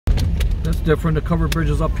That's different. The covered bridge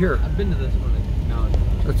is up here. I've been to this one. No,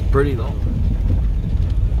 that's pretty though.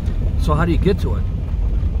 So how do you get to it?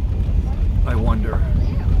 I wonder.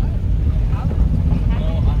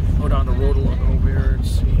 Go down the road a little over here and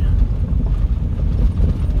see.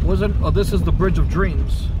 Wasn't? Oh, this is the Bridge of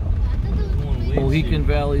Dreams. Mohican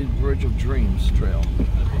Valley Bridge of Dreams Trail.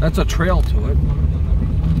 That's a trail to it.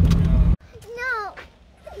 No,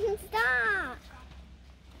 stop.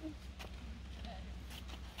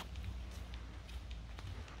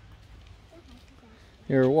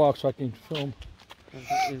 Here, walk so I can film.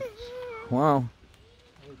 Wow.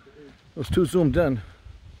 Those two zoomed in.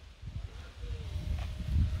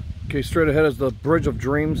 Okay, straight ahead is the Bridge of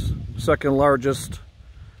Dreams, second largest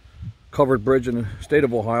covered bridge in the state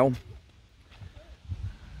of Ohio.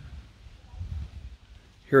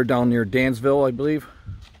 Here down near Dansville, I believe,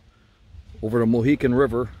 over the Mohican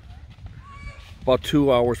River, about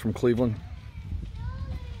 2 hours from Cleveland.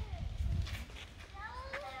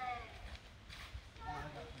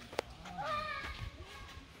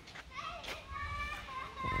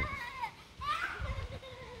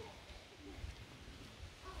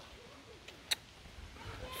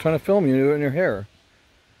 Trying to film you in your hair.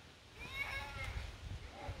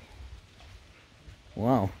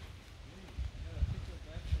 Wow.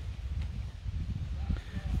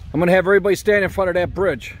 I'm gonna have everybody stand in front of that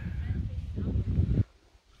bridge.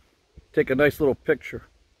 Take a nice little picture.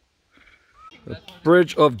 The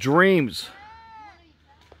Bridge of Dreams.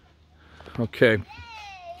 Okay.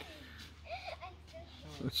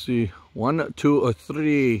 Let's see. 1, 2,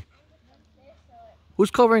 3. Who's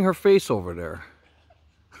covering her face over there?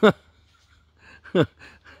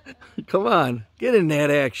 Come on, get in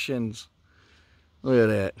that actions. Look at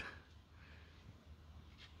that.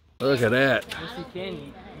 Look at that. yes, you can.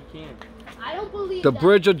 You can. I don't believe The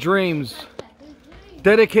Bridge of Dreams,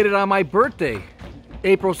 dedicated on my birthday,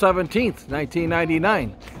 April 17th,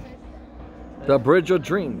 1999. The Bridge of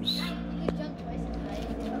Dreams.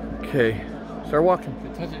 Okay, start walking. To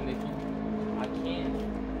touch it, Nikki. I can.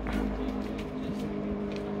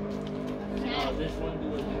 This one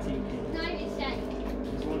do it. It's not even set.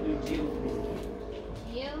 This one do deal with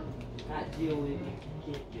me. You? Not deal with me.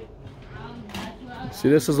 You can't deal. That's what I was. See,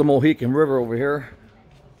 this is the Mohican River over here.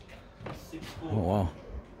 Oh, wow.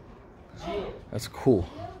 That's cool.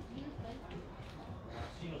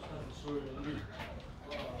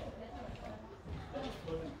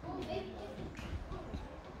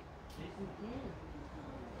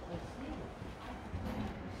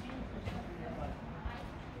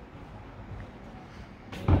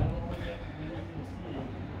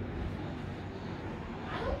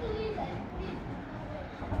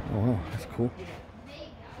 Oh, wow, that's cool.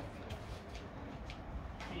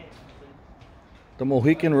 The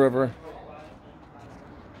Mohican River.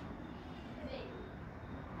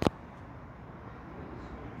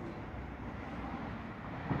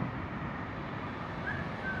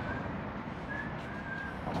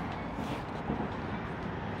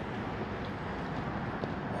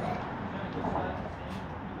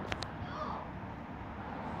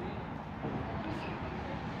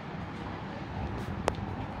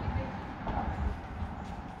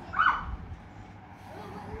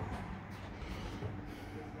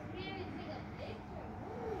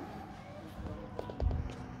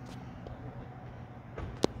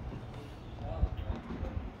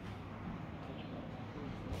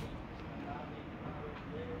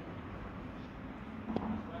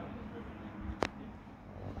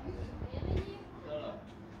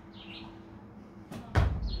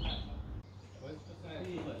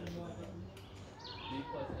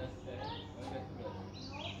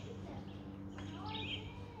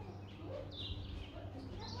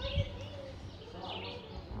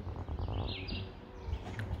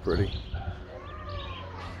 Pretty.